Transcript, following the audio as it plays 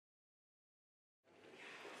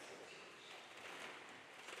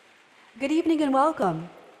Good evening and welcome.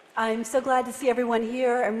 I'm so glad to see everyone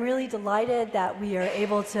here. I'm really delighted that we are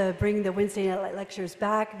able to bring the Wednesday night lectures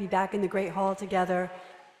back, be back in the Great Hall together.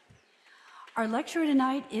 Our lecturer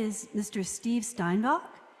tonight is Mr. Steve Steinbach.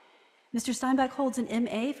 Mr. Steinbach holds an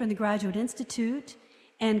MA from the Graduate Institute,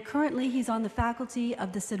 and currently he's on the faculty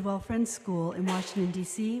of the Sidwell Friends School in Washington,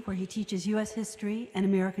 D.C., where he teaches U.S. history and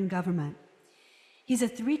American government. He's a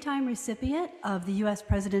 3-time recipient of the U.S.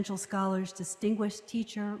 Presidential Scholars Distinguished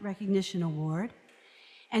Teacher Recognition Award,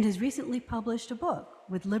 and has recently published a book,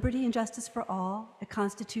 With Liberty and Justice for All, A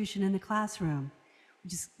Constitution in the Classroom,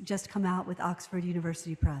 which has just come out with Oxford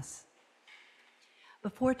University Press.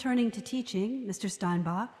 Before turning to teaching, Mr.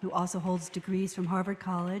 Steinbach, who also holds degrees from Harvard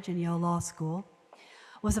College and Yale Law School,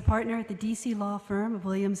 was a partner at the D.C. law firm of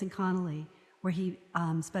Williams and Connolly, where he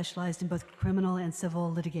specialized in both criminal and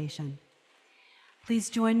civil litigation.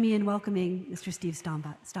 Please join me in welcoming Mr. Steve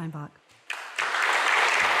Steinbach.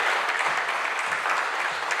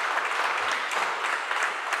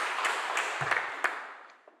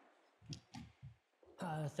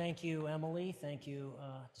 Thank you, Emily. Thank you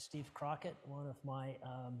to Steve Crockett, one of my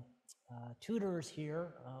tutors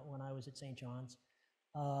here when I was at St. John's.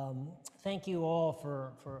 Thank you all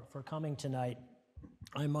for coming tonight.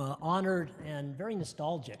 I'm honored and very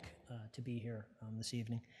nostalgic to be here this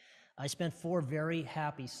evening. I spent 4 very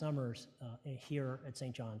happy summers here at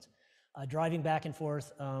St. John's, driving back and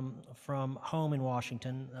forth from home in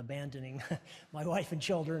Washington, abandoning my wife and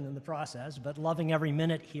children in the process, but loving every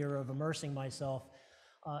minute here of immersing myself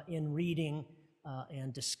in reading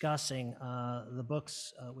and discussing the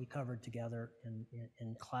books we covered together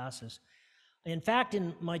in classes. In fact,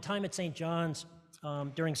 in my time at St. John's,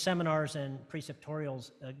 during seminars and preceptorials,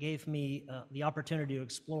 gave me the opportunity to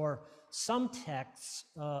explore some texts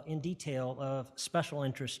in detail of special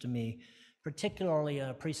interest to me, particularly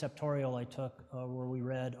a preceptorial I took where we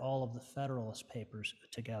read all of the Federalist Papers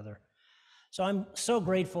together. So I'm so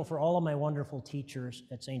grateful for all of my wonderful teachers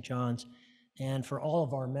at St. John's and for all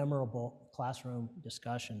of our memorable classroom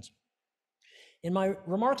discussions. In my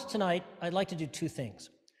remarks tonight, I'd like to do 2 things.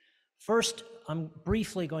 First, I'm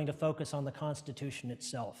briefly going to focus on the Constitution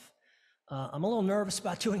itself. I'm a little nervous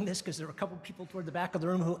about doing this because there are a couple of people toward the back of the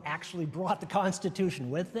room who actually brought the Constitution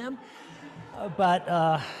with them,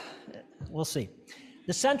 but we'll see.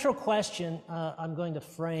 The central question I'm going to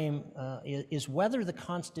frame is whether the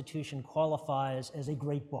Constitution qualifies as a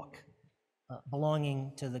great book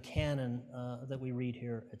belonging to the canon that we read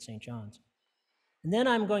here at St. John's. And then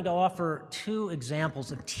I'm going to offer 2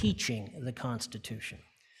 examples of teaching the Constitution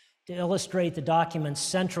to illustrate the document's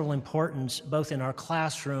central importance both in our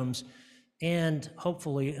classrooms and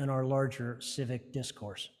hopefully in our larger civic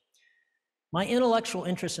discourse. My intellectual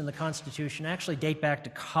interests in the Constitution actually date back to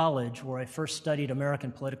college, where I first studied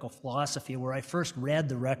American political philosophy, where I first read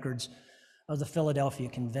the records of the Philadelphia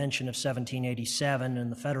Convention of 1787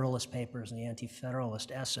 and the Federalist Papers and the Anti-Federalist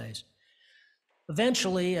essays.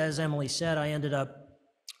 Eventually, as Emily said, I ended up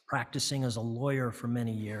practicing as a lawyer for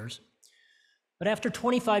many years. But after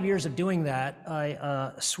 25 years of doing that,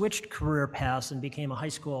 I switched career paths and became a high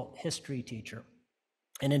school history teacher.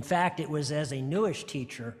 And in fact, it was as a newish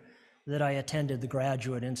teacher that I attended the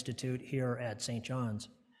Graduate Institute here at St. John's.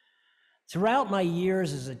 Throughout my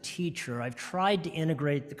years as a teacher, I've tried to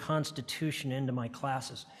integrate the Constitution into my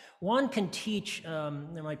classes. One can teach,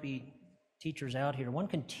 there might be teachers out here, one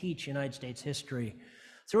can teach United States history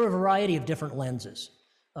through a variety of different lenses.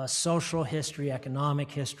 Social history, economic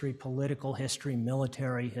history, political history,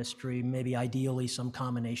 military history, maybe ideally some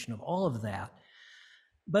combination of all of that.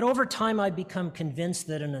 But over time, I've become convinced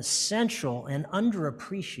that an essential and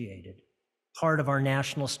underappreciated part of our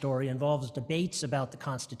national story involves debates about the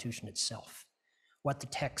Constitution itself, what the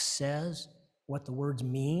text says, what the words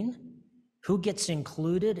mean, who gets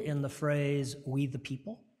included in the phrase, we the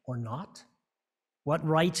people, or not, what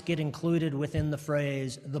rights get included within the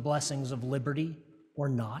phrase, the blessings of liberty, or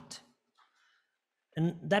not.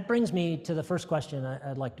 And that brings me to the first question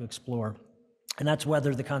I'd like to explore, and that's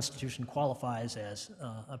whether the Constitution qualifies as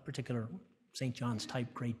a particular St. John's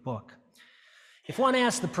type great book. If one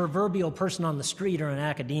asked the proverbial person on the street or in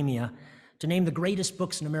academia to name the greatest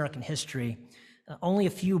books in American history, only a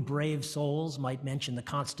few brave souls might mention the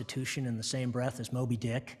Constitution in the same breath as Moby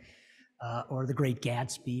Dick, or The Great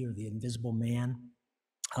Gatsby, or The Invisible Man.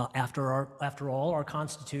 After all, our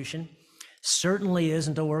Constitution certainly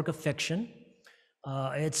isn't a work of fiction.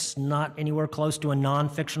 It's not anywhere close to a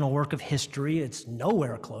non-fictional work of history. It's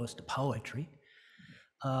nowhere close to poetry.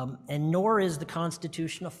 And nor is the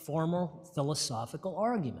Constitution a formal philosophical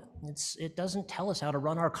argument. It doesn't tell us how to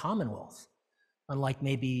run our Commonwealth. unlike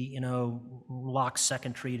maybe, Locke's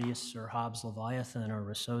Second Treatise or Hobbes' Leviathan or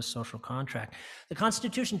Rousseau's Social Contract. The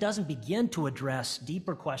Constitution doesn't begin to address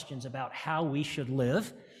deeper questions about how we should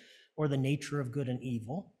live or the nature of good and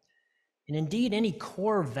evil. And indeed, any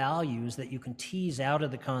core values that you can tease out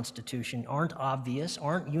of the Constitution aren't obvious,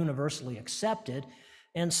 aren't universally accepted,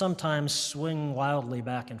 and sometimes swing wildly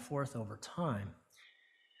back and forth over time.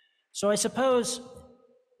 So I suppose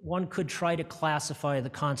one could try to classify the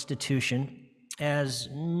Constitution as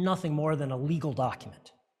nothing more than a legal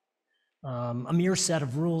document, a mere set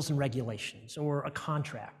of rules and regulations, or a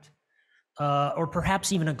contract, or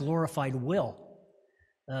perhaps even a glorified will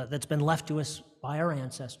that's been left to us by our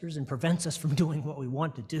ancestors and prevents us from doing what we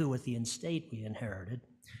want to do with the estate we inherited.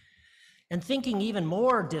 And thinking even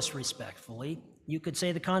more disrespectfully, you could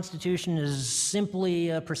say the Constitution is simply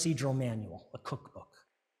a procedural manual, a cookbook.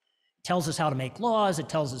 It tells us how to make laws, it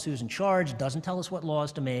tells us who's in charge, it doesn't tell us what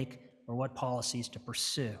laws to make or what policies to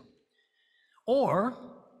pursue. Or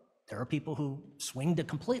there are people who swing to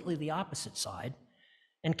completely the opposite side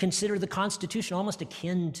and consider the Constitution almost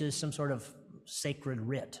akin to some sort of sacred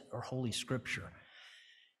writ or holy scripture,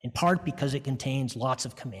 in part because it contains lots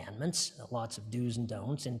of commandments, lots of do's and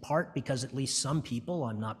don'ts, in part because at least some people,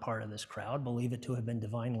 I'm not part of this crowd, believe it to have been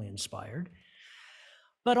divinely inspired,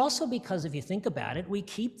 but also because if you think about it, we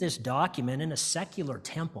keep this document in a secular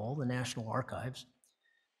temple, the National Archives.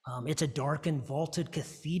 It's a darkened, vaulted,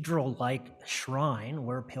 cathedral-like shrine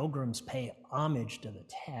where pilgrims pay homage to the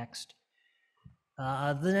text.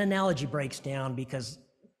 The analogy breaks down because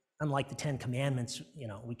unlike the Ten Commandments,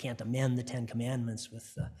 we can't amend the Ten Commandments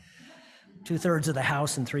with 2/3 of the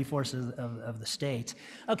House and 3/4 of the states.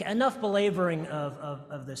 Okay, enough belaboring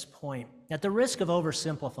of this point. At the risk of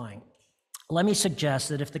oversimplifying, let me suggest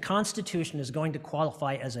that if the Constitution is going to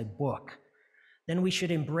qualify as a book, then we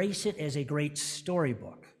should embrace it as a great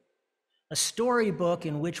storybook. A storybook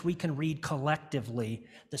in which we can read collectively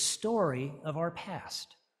the story of our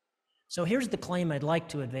past. So here's the claim I'd like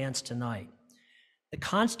to advance tonight. The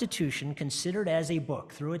Constitution, considered as a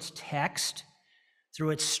book through its text,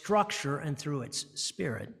 through its structure, and through its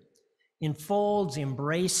spirit, enfolds,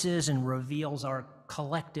 embraces, and reveals our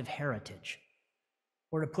collective heritage.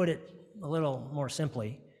 Or to put it a little more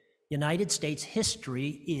simply, United States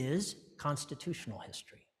history is constitutional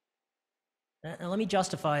history. Now, let me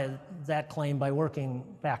justify that claim by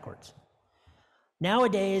working backwards.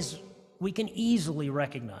 Nowadays, we can easily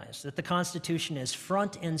recognize that the Constitution is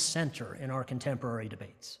front and center in our contemporary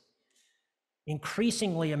debates.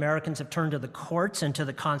 Increasingly, Americans have turned to the courts and to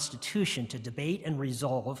the Constitution to debate and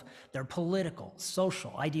resolve their political,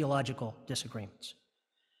 social, ideological disagreements.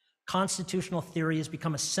 Constitutional theory has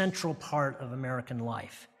become a central part of American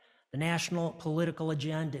life. The national political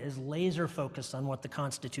agenda is laser focused on what the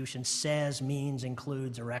Constitution says, means,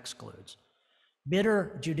 includes, or excludes.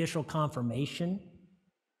 Bitter judicial confirmation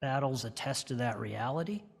battles attest to that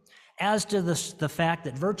reality, as to the fact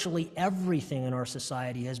that virtually everything in our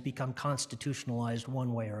society has become constitutionalized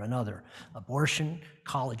one way or another. Abortion,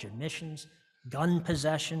 college admissions, gun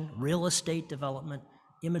possession, real estate development,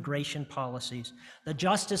 immigration policies. The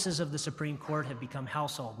justices of the Supreme Court have become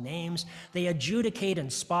household names. They adjudicate in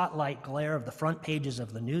spotlight glare of the front pages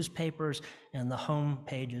of the newspapers and the home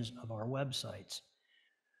pages of our websites.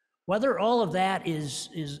 Whether all of that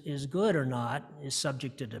is good or not is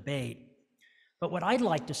subject to debate. But what I'd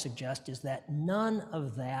like to suggest is that none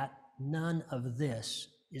of this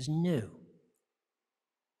is new.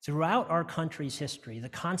 Throughout our country's history, the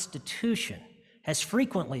Constitution has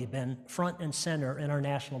frequently been front and center in our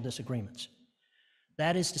national disagreements.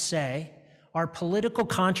 That is to say, our political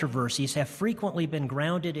controversies have frequently been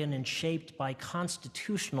grounded in and shaped by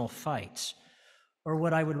constitutional fights, or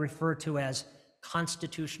what I would refer to as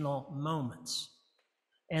constitutional moments.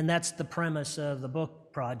 And that's the premise of the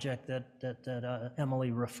book project that Emily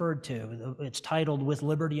referred to. It's titled With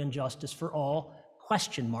Liberty and Justice for All, ?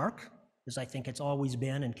 Because I think it's always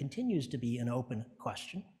been and continues to be an open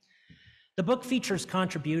question. The book features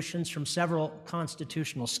contributions from several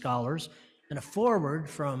constitutional scholars and a foreword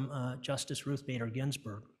from Justice Ruth Bader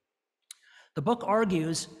Ginsburg. The book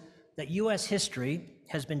argues that U.S. history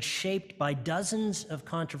has been shaped by dozens of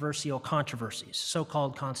controversies,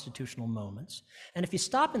 so-called constitutional moments. And if you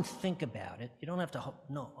stop and think about it, you don't have to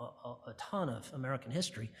know a ton of American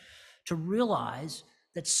history to realize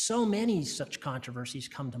that so many such controversies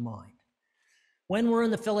come to mind. When we're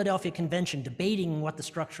in the Philadelphia Convention debating what the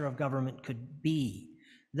structure of government could be,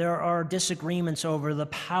 there are disagreements over the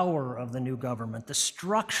power of the new government, the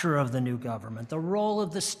structure of the new government, the role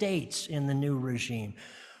of the states in the new regime,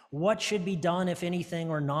 what should be done, if anything,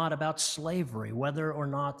 or not about slavery, whether or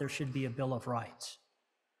not there should be a Bill of Rights.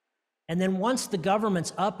 And then once the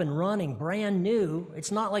government's up and running, brand new,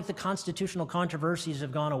 it's not like the constitutional controversies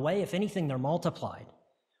have gone away. If anything, they're multiplied.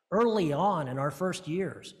 Early on in our first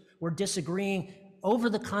years, we're disagreeing over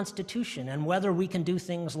the Constitution and whether we can do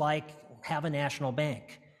things like have a national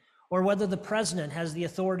bank, or whether the president has the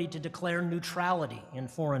authority to declare neutrality in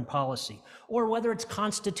foreign policy, or whether it's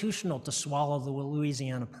constitutional to swallow the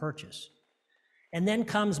Louisiana Purchase. And then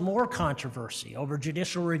comes more controversy over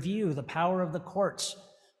judicial review, the power of the courts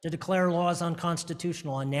to declare laws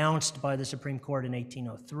unconstitutional announced by the Supreme Court in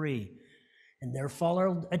 1803. And there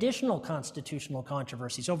followed additional constitutional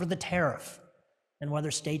controversies over the tariff and whether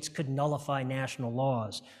states could nullify national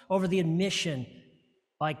laws, over the admission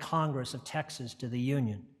by Congress of Texas to the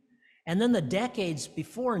Union. And then the decades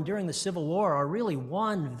before and during the Civil War are really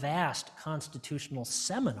one vast constitutional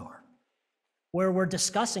seminar where we're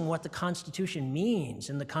discussing what the Constitution means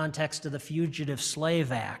in the context of the Fugitive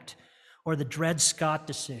Slave Act, or the Dred Scott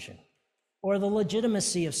decision, or the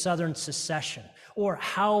legitimacy of Southern secession, or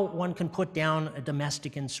how one can put down a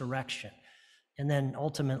domestic insurrection, and then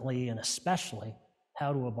ultimately and especially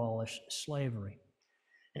how to abolish slavery.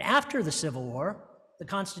 And after the Civil War, the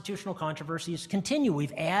constitutional controversies continue.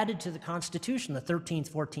 We've added to the Constitution the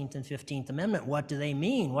 13th, 14th, and 15th Amendment. What do they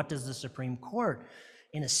mean? What does the Supreme Court,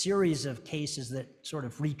 in a series of cases that sort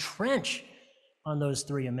of retrench on those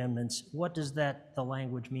three amendments, what does the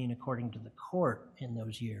language mean according to the court in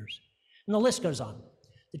those years? And the list goes on.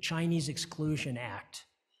 The Chinese Exclusion Act,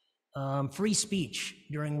 free speech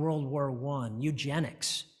during World War I,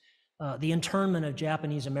 eugenics, the internment of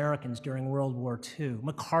Japanese Americans during World War II,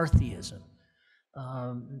 McCarthyism,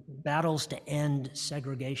 battles to end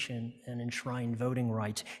segregation and enshrine voting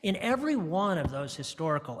rights. In every one of those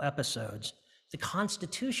historical episodes, the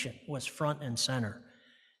Constitution was front and center.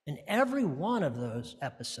 In every one of those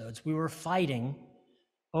episodes, we were fighting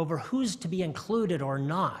over who's to be included or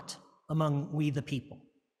not among we the people.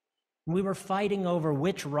 We were fighting over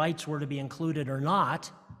which rights were to be included or not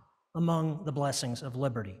among the blessings of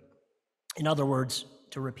liberty. In other words,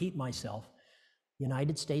 to repeat myself,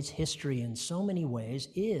 United States history in so many ways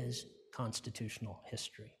is constitutional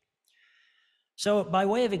history. So by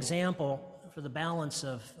way of example, for the balance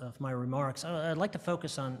of my remarks, I'd like to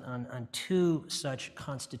focus on two such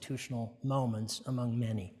constitutional moments among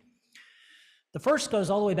many. The first goes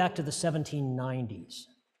all the way back to the 1790s,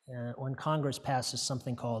 when Congress passes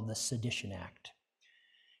something called the Sedition Act.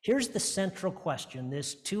 Here's the central question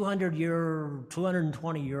this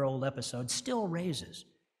 220-year-old episode still raises.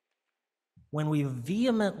 When we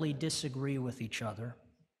vehemently disagree with each other,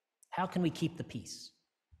 how can we keep the peace?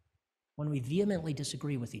 When we vehemently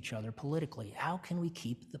disagree with each other politically, how can we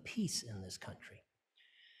keep the peace in this country?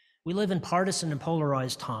 We live in partisan and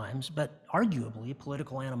polarized times, but arguably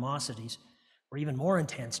political animosities were even more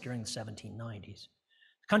intense during the 1790s.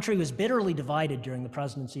 The country was bitterly divided during the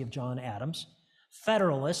presidency of John Adams,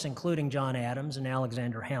 Federalists, including John Adams and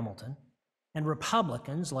Alexander Hamilton, and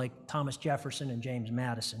Republicans like Thomas Jefferson and James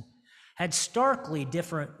Madison had starkly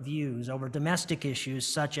different views over domestic issues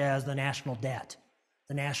such as the national debt,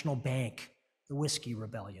 the national bank, the Whiskey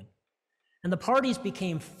Rebellion. And the parties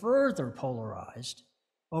became further polarized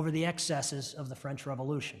over the excesses of the French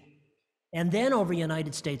Revolution, and then over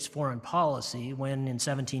United States foreign policy when in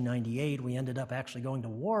 1798 we ended up actually going to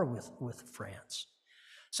war with France.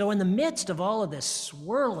 So in the midst of all of this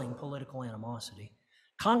swirling political animosity,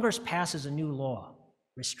 Congress passes a new law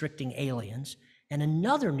restricting aliens and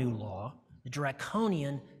another new law, the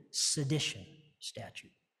draconian sedition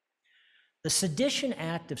statute. The Sedition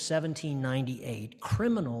Act of 1798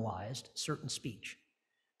 criminalized certain speech,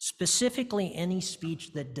 specifically any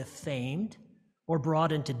speech that defamed or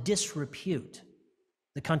brought into disrepute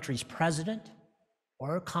the country's president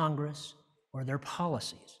or Congress or their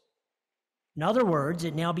policies. In other words,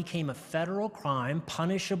 it now became a federal crime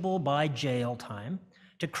punishable by jail time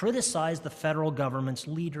to criticize the federal government's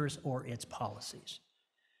leaders or its policies.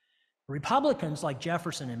 Republicans like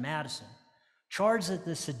Jefferson and Madison charged that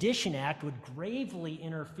the Sedition Act would gravely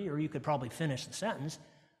interfere, you could probably finish the sentence,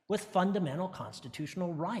 with fundamental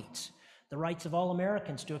constitutional rights, the rights of all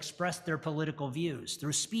Americans to express their political views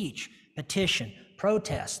through speech, petition,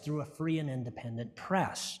 protest, through a free and independent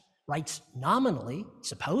press, rights nominally,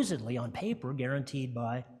 supposedly on paper, guaranteed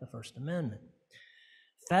by the First Amendment.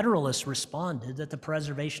 Federalists responded that the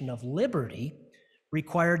preservation of liberty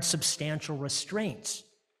required substantial restraints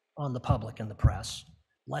on the public and the press,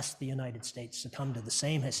 lest the United States succumb to the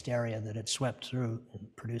same hysteria that had swept through and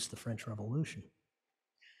produced the French Revolution.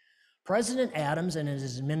 President Adams and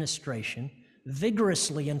his administration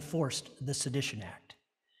vigorously enforced the Sedition Act,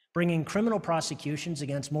 bringing criminal prosecutions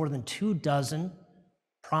against more than 24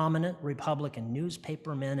 prominent Republican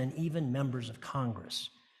newspapermen, and even members of Congress.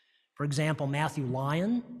 For example, Matthew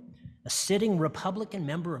Lyon, a sitting Republican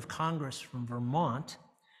member of Congress from Vermont,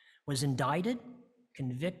 was indicted,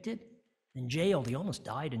 convicted, and jailed. He almost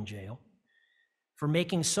died in jail for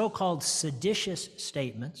making so-called seditious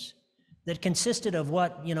statements that consisted of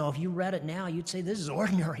what, if you read it now, you'd say this is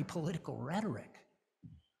ordinary political rhetoric.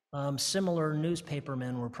 Similar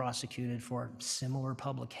newspapermen were prosecuted for similar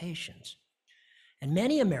publications. And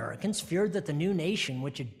many Americans feared that the new nation,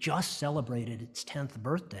 which had just celebrated its 10th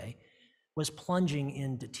birthday, was plunging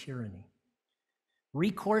into tyranny.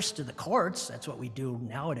 Recourse to the courts, that's what we do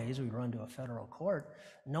nowadays, we run to a federal court.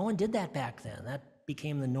 No one did that back then. That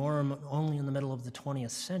became the norm only in the middle of the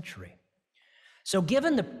 20th century. So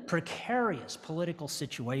given the precarious political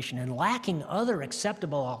situation and lacking other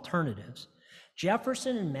acceptable alternatives,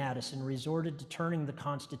 Jefferson and Madison resorted to turning the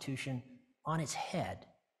Constitution on its head.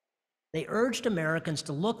 They urged Americans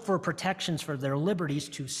to look for protections for their liberties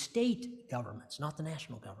to state governments, not the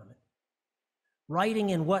national government. Writing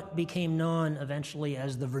in what became known eventually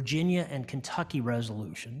as the Virginia and Kentucky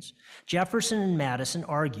resolutions, Jefferson and Madison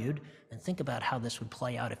argued, and think about how this would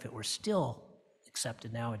play out if it were still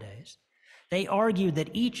accepted nowadays, they argued that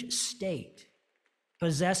each state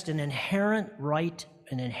possessed an inherent right,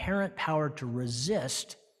 an inherent power to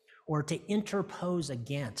resist or to interpose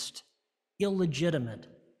against illegitimate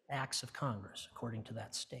acts of Congress, according to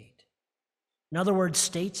that state. In other words,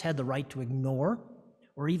 states had the right to ignore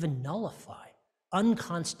or even nullify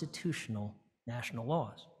unconstitutional national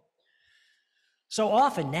laws. So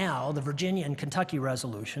often now, the Virginia and Kentucky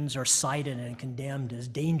resolutions are cited and condemned as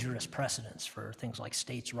dangerous precedents for things like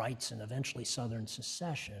states' rights and eventually Southern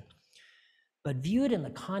secession. But viewed in the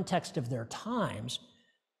context of their times,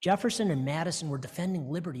 Jefferson and Madison were defending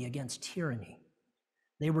liberty against tyranny.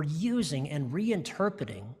 They were using and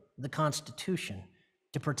reinterpreting the Constitution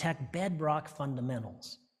to protect bedrock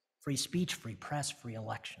fundamentals: free speech, free press, free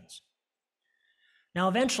elections. Now,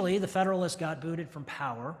 eventually, the Federalists got booted from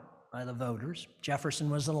power by the voters. Jefferson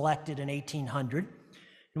was elected in 1800,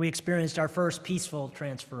 and we experienced our first peaceful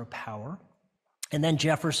transfer of power. And then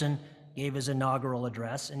Jefferson gave his inaugural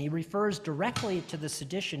address, and he refers directly to the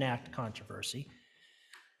Sedition Act controversy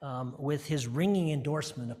with his ringing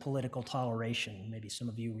endorsement of political toleration. Maybe some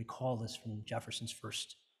of you recall this from Jefferson's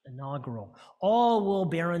first inaugural. All will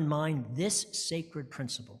bear in mind this sacred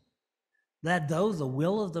principle, that though the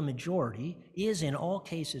will of the majority is in all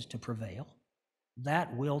cases to prevail,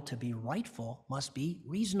 that will to be rightful must be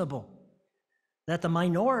reasonable, that the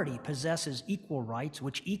minority possesses equal rights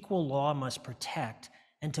which equal law must protect,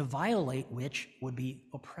 and to violate which would be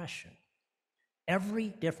oppression. Every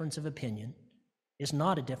difference of opinion is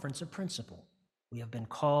not a difference of principle. We have been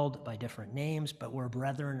called by different names, but we're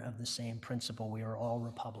brethren of the same principle. We are all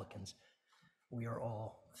Republicans. We are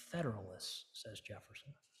all Federalists, says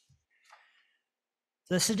Jefferson.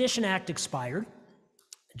 The Sedition Act expired.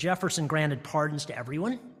 Jefferson granted pardons to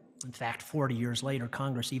everyone. In fact, 40 years later,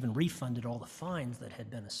 Congress even refunded all the fines that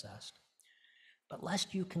had been assessed. But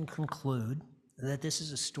lest you can conclude that this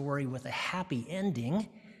is a story with a happy ending,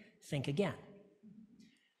 think again.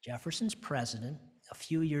 Jefferson's president, a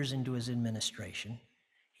few years into his administration,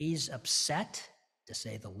 he's upset, to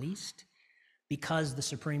say the least, because the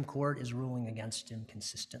Supreme Court is ruling against him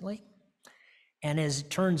consistently. And as it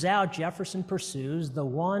turns out, Jefferson pursues the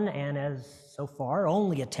one and, as so far,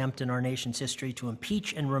 only attempt in our nation's history to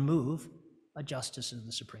impeach and remove a justice of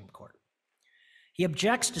the Supreme Court. He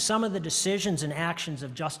objects to some of the decisions and actions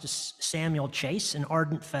of Justice Samuel Chase, an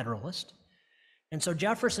ardent Federalist, and so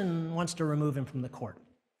Jefferson wants to remove him from the court.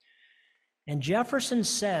 And Jefferson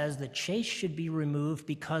says that Chase should be removed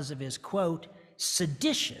because of his, quote,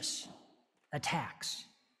 seditious attacks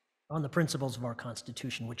on the principles of our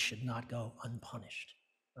Constitution, which should not go unpunished,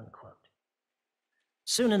 unquote.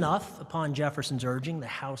 Soon enough, upon Jefferson's urging, the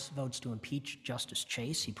House votes to impeach Justice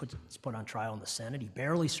Chase. He's put on trial in the Senate. He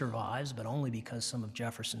barely survives, but only because some of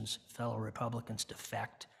Jefferson's fellow Republicans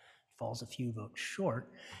defect, falls a few votes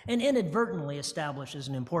short, and inadvertently establishes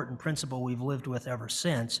an important principle we've lived with ever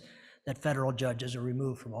since, that federal judges are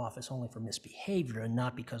removed from office only for misbehavior and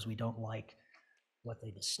not because we don't like what they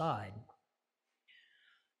decide.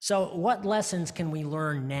 So what lessons can we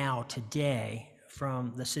learn now, today,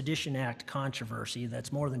 from the Sedition Act controversy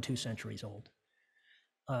that's more than 2 centuries old?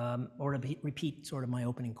 Or to repeat sort of my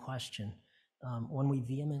opening question, when we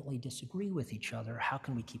vehemently disagree with each other, how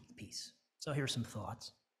can we keep the peace? So here's some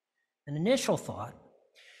thoughts. An initial thought: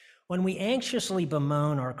 when we anxiously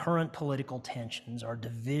bemoan our current political tensions, our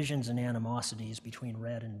divisions and animosities between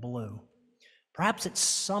red and blue, perhaps it's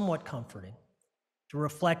somewhat comforting to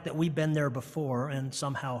reflect that we've been there before and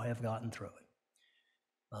somehow have gotten through it.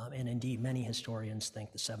 And indeed, many historians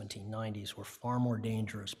think the 1790s were far more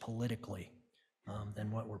dangerous politically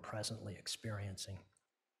than what we're presently experiencing.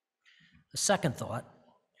 A second thought,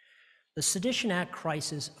 the Sedition Act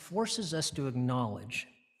crisis forces us to acknowledge,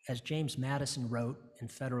 as James Madison wrote in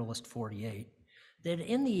Federalist 48, that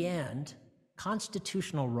in the end,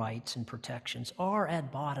 constitutional rights and protections are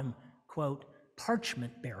at bottom, quote,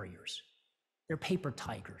 parchment barriers. They're paper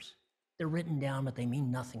tigers. They're written down, but they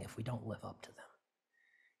mean nothing if we don't live up to them.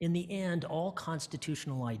 In the end, all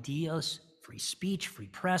constitutional ideas, free speech, free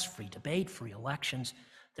press, free debate, free elections,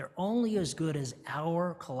 they're only as good as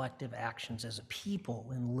our collective actions as a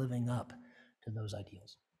people in living up to those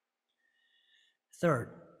ideals. Third,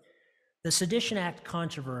 the Sedition Act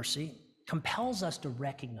controversy compels us to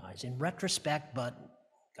recognize, in retrospect, but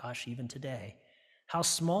gosh, even today, how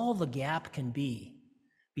small the gap can be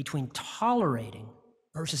between tolerating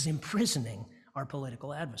versus imprisoning our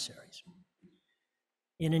political adversaries.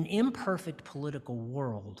 In an imperfect political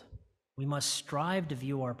world, we must strive to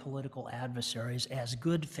view our political adversaries as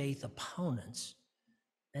good faith opponents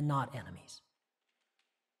and not enemies.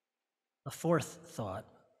 A fourth thought,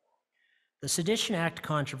 the Sedition Act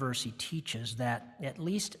controversy teaches that, at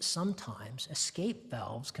least sometimes, escape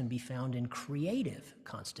valves can be found in creative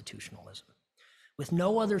constitutionalism. With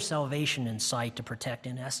no other salvation in sight to protect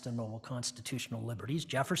inestimable constitutional liberties,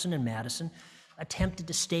 Jefferson and Madison attempted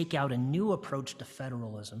to stake out a new approach to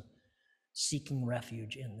federalism, seeking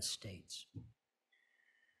refuge in the states.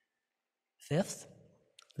 Fifth,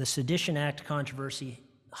 the Sedition Act controversy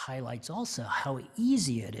highlights also how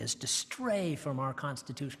easy it is to stray from our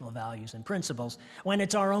constitutional values and principles when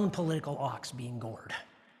it's our own political ox being gored.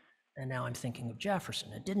 And now I'm thinking of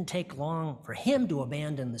Jefferson. It didn't take long for him to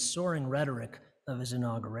abandon the soaring rhetoric of his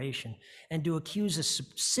inauguration and to accuse a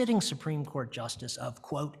sitting Supreme Court justice of,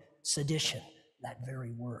 quote, sedition, that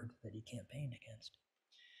very word that he campaigned against.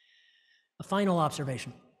 A final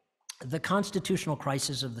observation. The constitutional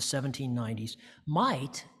crisis of the 1790s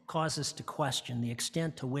might cause us to question the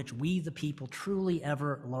extent to which we, the people, truly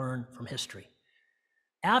ever learn from history.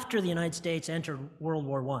 After the United States entered World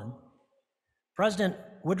War I, President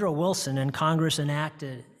Woodrow Wilson and Congress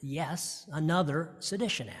enacted, yes, another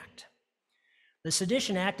Sedition Act. The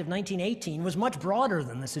Sedition Act of 1918 was much broader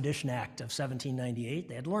than the Sedition Act of 1798.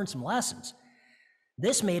 They had learned some lessons.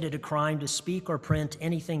 This made it a crime to speak or print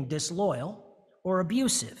anything disloyal or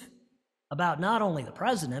abusive about not only the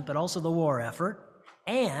president, but also the war effort,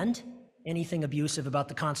 and anything abusive about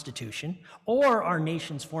the Constitution, or our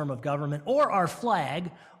nation's form of government, or our flag,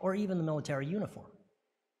 or even the military uniform.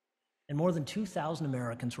 And more than 2,000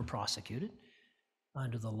 Americans were prosecuted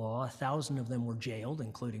under the law. 1,000 of them were jailed,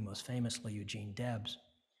 including most famously Eugene Debs.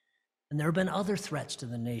 And there have been other threats to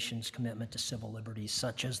the nation's commitment to civil liberties,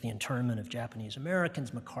 such as the internment of Japanese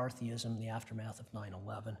Americans, McCarthyism, the aftermath of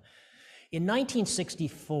 9/11. In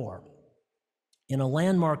 1964, in a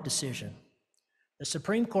landmark decision, the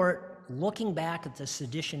Supreme Court, looking back at the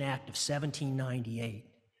Sedition Act of 1798,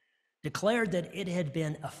 declared that it had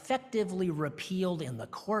been effectively repealed in the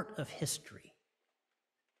court of history.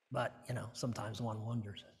 But, sometimes one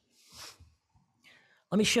wonders.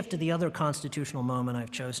 Let me shift to the other constitutional moment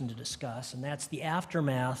I've chosen to discuss, and that's the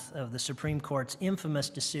aftermath of the Supreme Court's infamous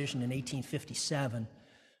decision in 1857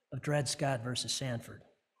 of Dred Scott versus Sanford.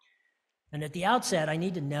 And at the outset, I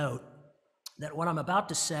need to note that what I'm about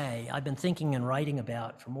to say, I've been thinking and writing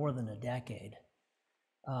about for more than a decade.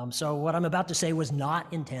 So what I'm about to say was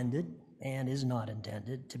not intended and is not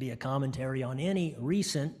intended to be a commentary on any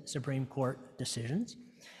recent Supreme Court decisions.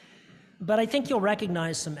 But I think you'll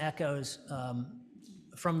recognize some echoes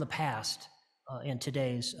from the past in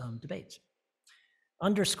today's debates,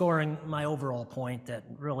 underscoring my overall point that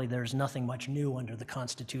really there's nothing much new under the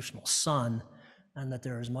constitutional sun, and that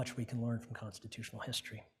there is much we can learn from constitutional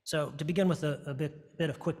history. So to begin with a bit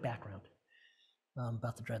of quick background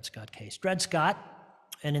about the Dred Scott case. Dred Scott,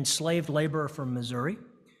 an enslaved laborer from Missouri,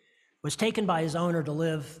 was taken by his owner to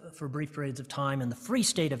live for brief periods of time in the free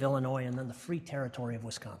state of Illinois and then the free territory of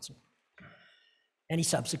Wisconsin. And he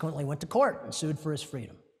subsequently went to court and sued for his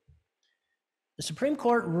freedom. The Supreme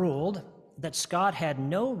Court ruled that Scott had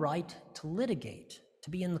no right to litigate, to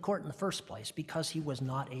be in the court in the first place, because he was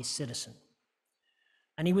not a citizen.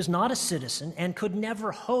 And he was not a citizen and could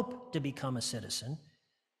never hope to become a citizen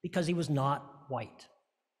because he was not white.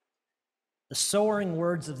 The soaring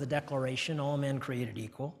words of the Declaration, all men created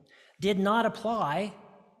equal, did not apply,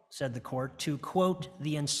 said the court, to, quote,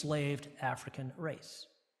 the enslaved African race.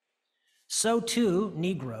 So too,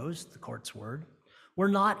 Negroes, the court's word, were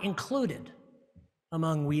not included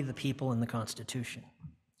among we the people in the Constitution.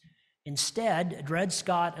 Instead, Dred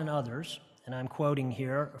Scott and others, and I'm quoting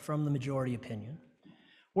here from the majority opinion,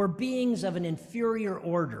 were beings of an inferior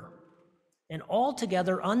order and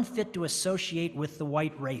altogether unfit to associate with the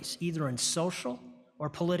white race, either in social or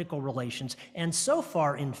political relations, and so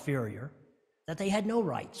far inferior that they had no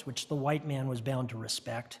rights which the white man was bound to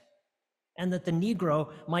respect, and that the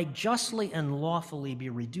Negro might justly and lawfully be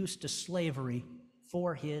reduced to slavery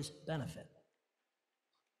for his benefit.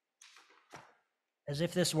 As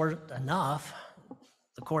if this weren't enough,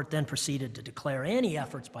 the court then proceeded to declare any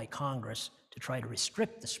efforts by Congress to try to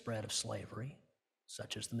restrict the spread of slavery,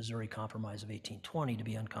 such as the Missouri Compromise of 1820, to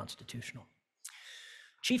be unconstitutional.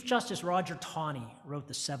 Chief Justice Roger Taney wrote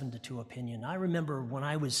the 7-2 opinion. I remember when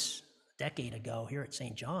I was a decade ago here at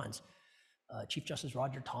St. John's, Chief Justice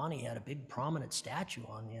Roger Taney had a big prominent statue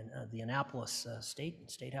on the Annapolis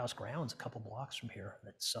State House grounds a couple blocks from here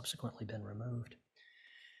that's subsequently been removed.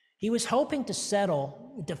 He was hoping to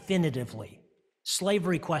settle definitively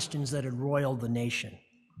slavery questions that had roiled the nation.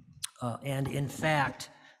 And in fact,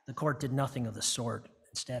 the court did nothing of the sort,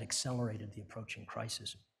 instead accelerated the approaching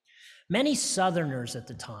crisis. Many Southerners at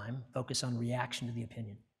the time, focus on reaction to the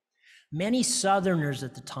opinion, many Southerners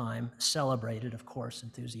at the time celebrated, of course,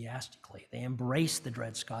 enthusiastically. They embraced the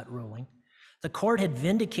Dred Scott ruling. The court had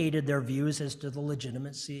vindicated their views as to the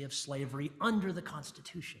legitimacy of slavery under the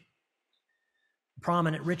Constitution. A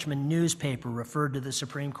prominent Richmond newspaper referred to the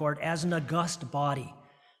Supreme Court as an august body,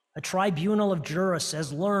 a tribunal of jurists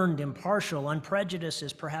as learned, impartial, unprejudiced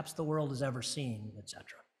as perhaps the world has ever seen, etc.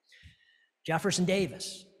 Jefferson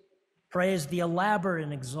Davis praised the elaborate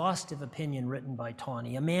and exhaustive opinion written by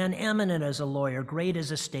Taney, a man eminent as a lawyer, great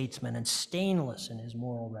as a statesman, and stainless in his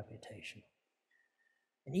moral reputation.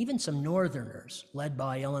 And even some Northerners, led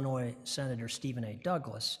by Illinois Senator Stephen A.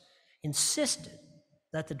 Douglas, insisted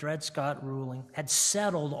that the Dred Scott ruling had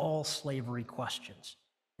settled all slavery questions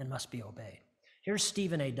and must be obeyed. Here's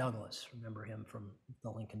Stephen A. Douglas. Remember him from the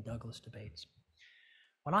Lincoln-Douglas debates.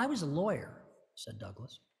 When I was a lawyer, said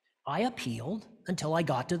Douglas, I appealed until I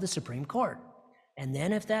got to the Supreme Court. And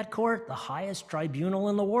then if that court, the highest tribunal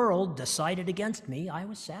in the world, decided against me, I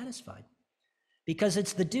was satisfied. Because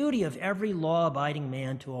it's the duty of every law-abiding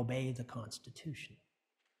man to obey the Constitution.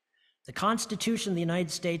 The Constitution of the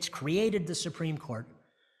United States created the Supreme Court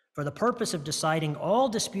for the purpose of deciding all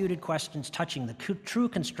disputed questions touching the true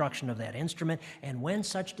construction of that instrument, and when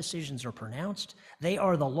such decisions are pronounced, they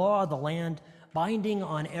are the law of the land, binding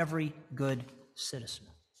on every good citizen.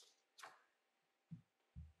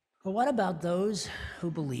 But what about those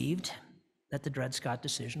who believed that the Dred Scott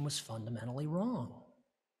decision was fundamentally wrong,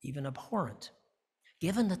 even abhorrent?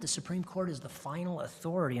 Given that the Supreme Court is the final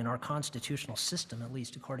authority in our constitutional system, at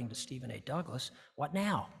least according to Stephen A. Douglas, what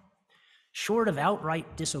now? Short of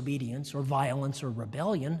outright disobedience or violence or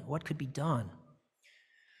rebellion, what could be done?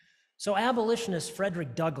 So abolitionist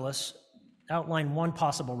Frederick Douglass outlined one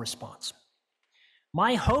possible response.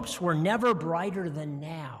 My hopes were never brighter than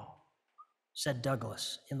now, said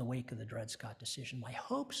Douglass in the wake of the Dred Scott decision. My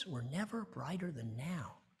hopes were never brighter than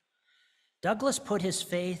now. Douglass put his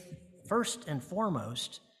faith first and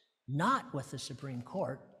foremost, not with the Supreme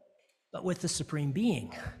Court, but with the Supreme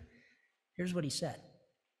Being. Here's what he said.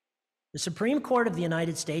 The Supreme Court of the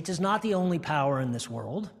United States is not the only power in this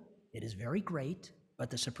world. It is very great, but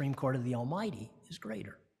the Supreme Court of the Almighty is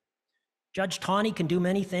greater. Judge Taney can do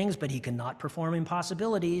many things, but he cannot perform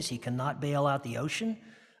impossibilities. He cannot bail out the ocean,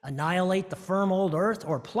 annihilate the firm old earth,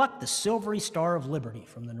 or pluck the silvery star of liberty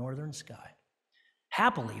from the northern sky.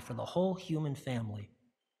 Happily for the whole human family,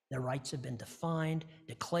 their rights have been defined,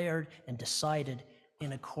 declared, and decided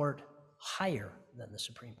in a court higher than the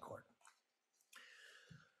Supreme Court.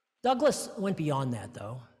 Douglass went beyond that,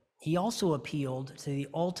 though. He also appealed to the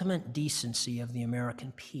ultimate decency of the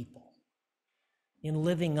American people in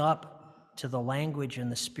living up to the language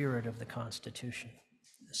and the spirit of the Constitution.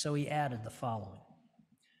 So he added the following.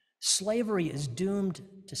 Slavery is doomed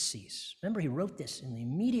to cease. Remember, he wrote this in the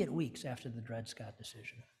immediate weeks after the Dred Scott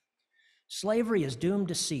decision. Slavery is doomed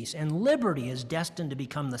to cease, and liberty is destined to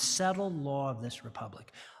become the settled law of this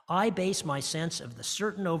republic. I base my sense of the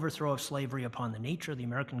certain overthrow of slavery upon the nature of the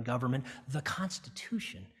American government, the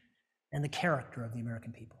Constitution, and the character of the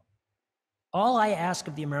American people. All I ask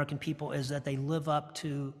of the American people is that they live up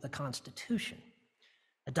to the Constitution,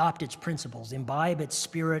 adopt its principles, imbibe its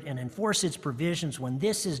spirit, and enforce its provisions. When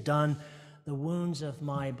this is done, the wounds of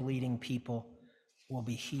my bleeding people will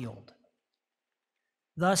be healed.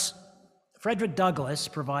 Thus, Frederick Douglass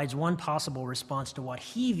provides one possible response to what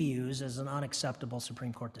he views as an unacceptable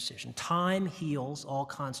Supreme Court decision. Time heals all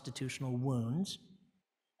constitutional wounds.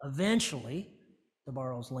 Eventually, to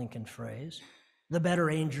borrow his Lincoln phrase, the better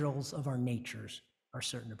angels of our natures are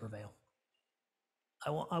certain to prevail.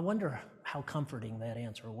 I wonder how comforting that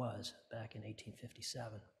answer was back in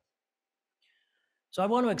 1857. So I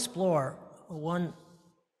want to explore one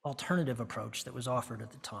alternative approach that was offered at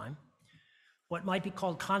the time, what might be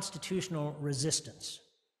called constitutional resistance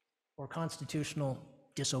or constitutional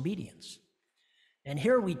disobedience. And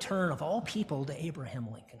here we turn, of all people, to Abraham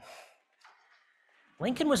Lincoln.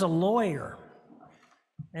 Lincoln was a lawyer,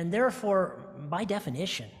 and therefore, by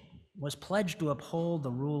definition, was pledged to uphold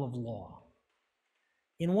the rule of law.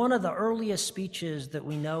 In one of the earliest speeches that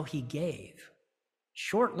we know he gave,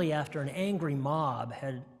 shortly after an angry mob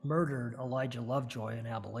had murdered Elijah Lovejoy, an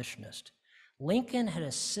abolitionist, Lincoln had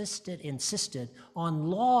insisted on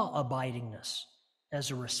law-abidingness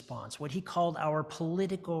as a response, what he called our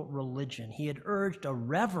political religion. He had urged a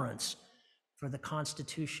reverence for the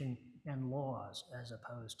Constitution and laws as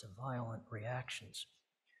opposed to violent reactions.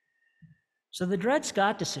 So the Dred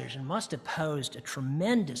Scott decision must have posed a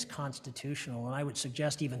tremendous constitutional, and I would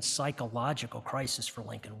suggest even psychological crisis for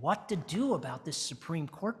Lincoln. What to do about this Supreme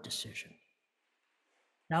Court decision?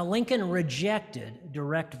 Now, Lincoln rejected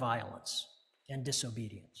direct violence and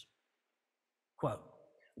disobedience. Quote,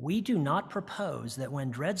 "We do not propose that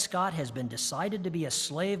when Dred Scott has been decided to be a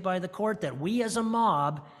slave by the court, that we as a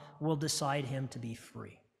mob will decide him to be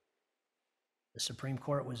free." The Supreme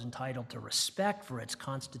Court was entitled to respect for its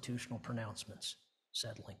constitutional pronouncements,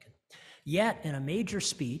 said Lincoln. Yet, in a major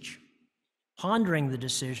speech, pondering the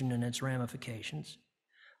decision and its ramifications,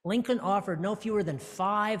 Lincoln offered no fewer than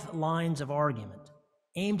 5 lines of argument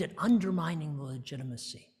aimed at undermining the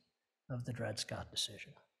legitimacy of the Dred Scott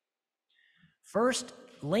decision. First,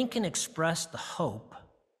 Lincoln expressed the hope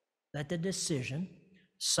that the decision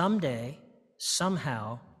someday,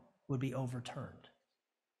 somehow, would be overturned.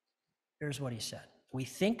 Here's what he said. "We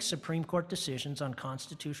think Supreme Court decisions on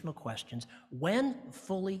constitutional questions, when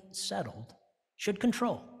fully settled, should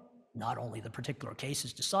control not only the particular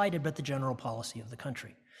cases decided, but the general policy of the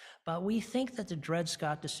country. But we think that the Dred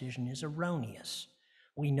Scott decision is erroneous.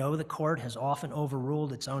 We know the court has often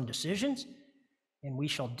overruled its own decisions, and we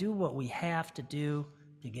shall do what we have to do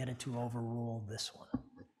to get it to overrule this one."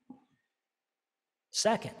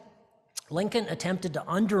 Second, Lincoln attempted to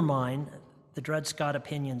undermine the Dred Scott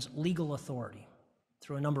opinion's legal authority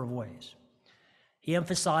through a number of ways. He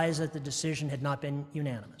emphasized that the decision had not been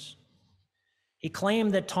unanimous. He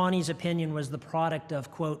claimed that Taney's opinion was the product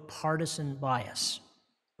of, quote, "partisan bias"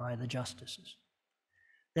 by the justices.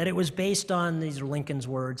 That it was based on, these are Lincoln's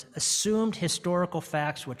words, "assumed historical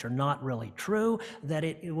facts which are not really true," that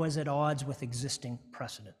it was at odds with existing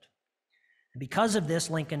precedent. And because of this,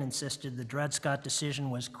 Lincoln insisted the Dred Scott decision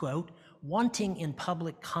was, quote, "wanting in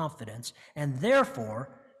public confidence, and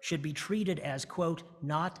therefore should be treated as, quote,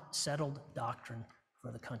 not settled doctrine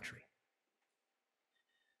for the country."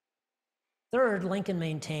 Third, Lincoln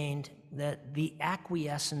maintained that the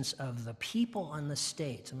acquiescence of the people and the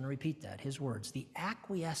states, I'm going to repeat that, his words, the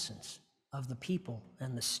acquiescence of the people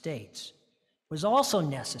and the states was also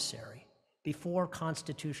necessary before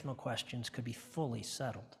constitutional questions could be fully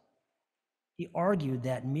settled. He argued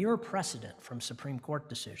that mere precedent from Supreme Court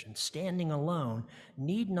decisions, standing alone,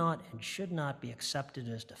 need not and should not be accepted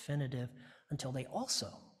as definitive until they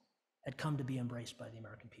also had come to be embraced by the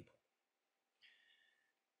American people.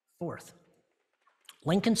 Fourth,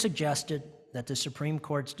 Lincoln suggested that the Supreme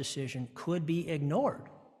Court's decision could be ignored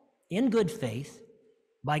in good faith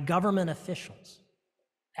by government officials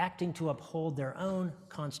acting to uphold their own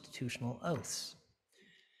constitutional oaths.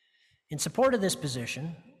 In support of this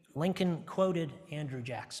position, Lincoln quoted Andrew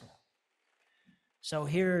Jackson. So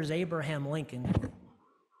here's Abraham Lincoln, who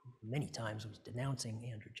many times was denouncing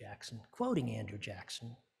Andrew Jackson, quoting Andrew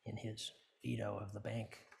Jackson in his veto of the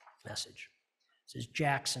bank message. It says,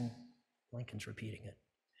 "Jackson," Lincoln's repeating it,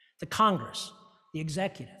 "the Congress, the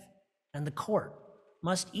executive, and the court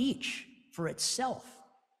must each, for itself,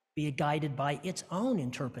 be guided by its own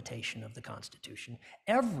interpretation of the Constitution.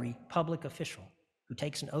 Every public official who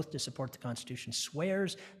takes an oath to support the Constitution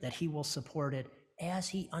swears that he will support it as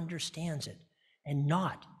he understands it and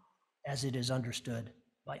not as it is understood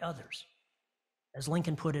by others." As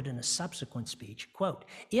Lincoln put it in a subsequent speech, quote,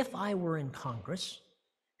 "If I were in Congress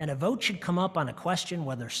and a vote should come up on a question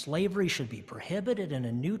whether slavery should be prohibited in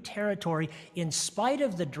a new territory, in spite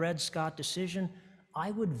of the Dred Scott decision,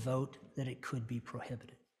 I would vote that it could be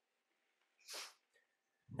prohibited."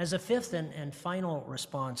 As a fifth and final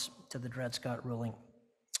response to the Dred Scott ruling,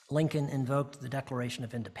 Lincoln invoked the Declaration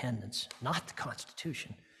of Independence, not the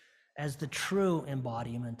Constitution, as the true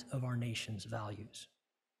embodiment of our nation's values.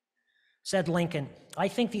 Said Lincoln, "I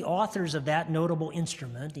think the authors of that notable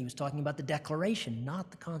instrument," he was talking about the Declaration,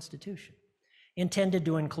 not the Constitution, "intended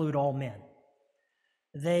to include all men.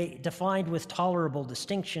 They defined with tolerable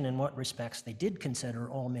distinction in what respects they did consider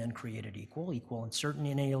all men created equal, equal in certain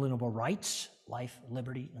inalienable rights, life,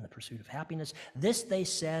 liberty, and the pursuit of happiness. This they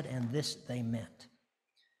said, and this they meant.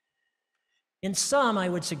 In sum, I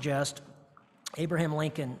would suggest Abraham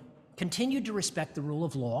Lincoln continued to respect the rule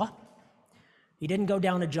of law. He didn't go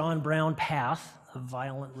down a John Brown path of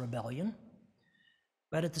violent rebellion.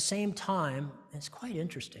 But at the same time, it's quite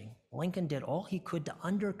interesting, Lincoln did all he could to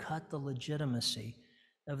undercut the legitimacy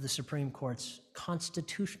of the Supreme Court's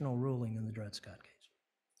constitutional ruling in the Dred Scott case.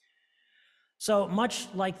 So much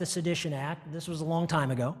like the Sedition Act, this was a long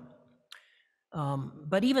time ago.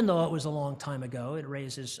 But even though it was a long time ago, it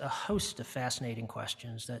raises a host of fascinating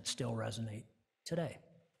questions that still resonate today.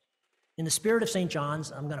 In the spirit of St.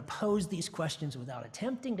 John's, I'm going to pose these questions without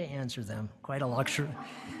attempting to answer them. Quite a luxury,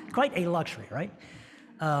 right?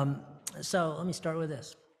 So let me start with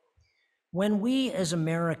this. When we as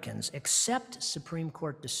Americans accept Supreme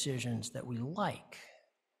Court decisions that we like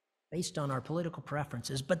based on our political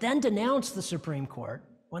preferences, but then denounce the Supreme Court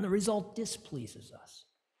when the result displeases us,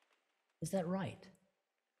 is that right?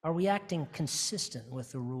 Are we acting consistent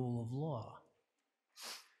with the rule of law?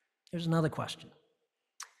 Here's another question.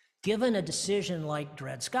 Given a decision like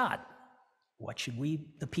Dred Scott, what should we,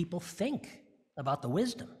 the people, think about the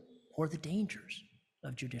wisdom or the dangers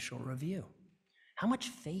of judicial review? How much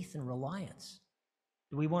faith and reliance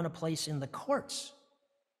do we want to place in the courts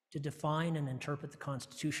to define and interpret the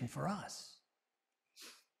Constitution for us?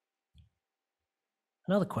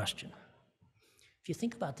 Another question. If you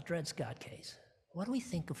think about the Dred Scott case, what do we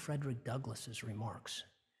think of Frederick Douglass's remarks?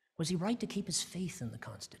 Was he right to keep his faith in the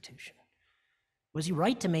Constitution? Was he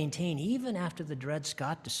right to maintain, even after the Dred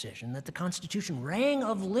Scott decision, that the Constitution rang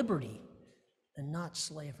of liberty and not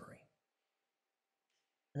slavery?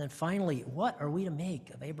 And then finally, what are we to make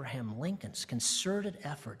of Abraham Lincoln's concerted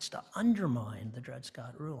efforts to undermine the Dred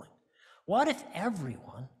Scott ruling? What if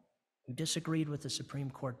everyone who disagreed with the Supreme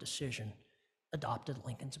Court decision adopted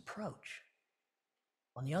Lincoln's approach?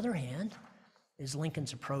 On the other hand, is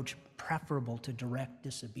Lincoln's approach preferable to direct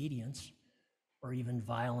disobedience or even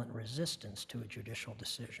violent resistance to a judicial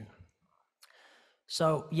decision?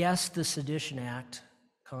 So yes, the Sedition Act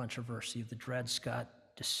controversy, the Dred Scott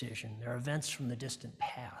decision, they're events from the distant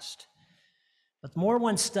past. But the more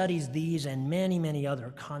one studies these and many, many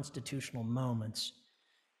other constitutional moments,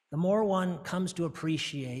 the more one comes to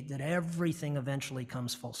appreciate that everything eventually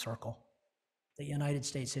comes full circle. That United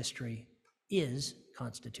States history is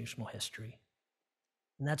constitutional history.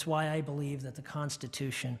 And that's why I believe that the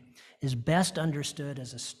Constitution is best understood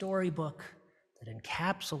as a storybook that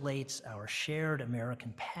encapsulates our shared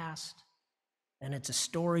American past. And it's a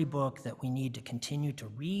storybook that we need to continue to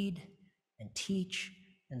read and teach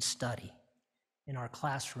and study in our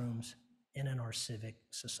classrooms and in our civic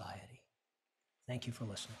society. Thank you for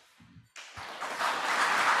listening.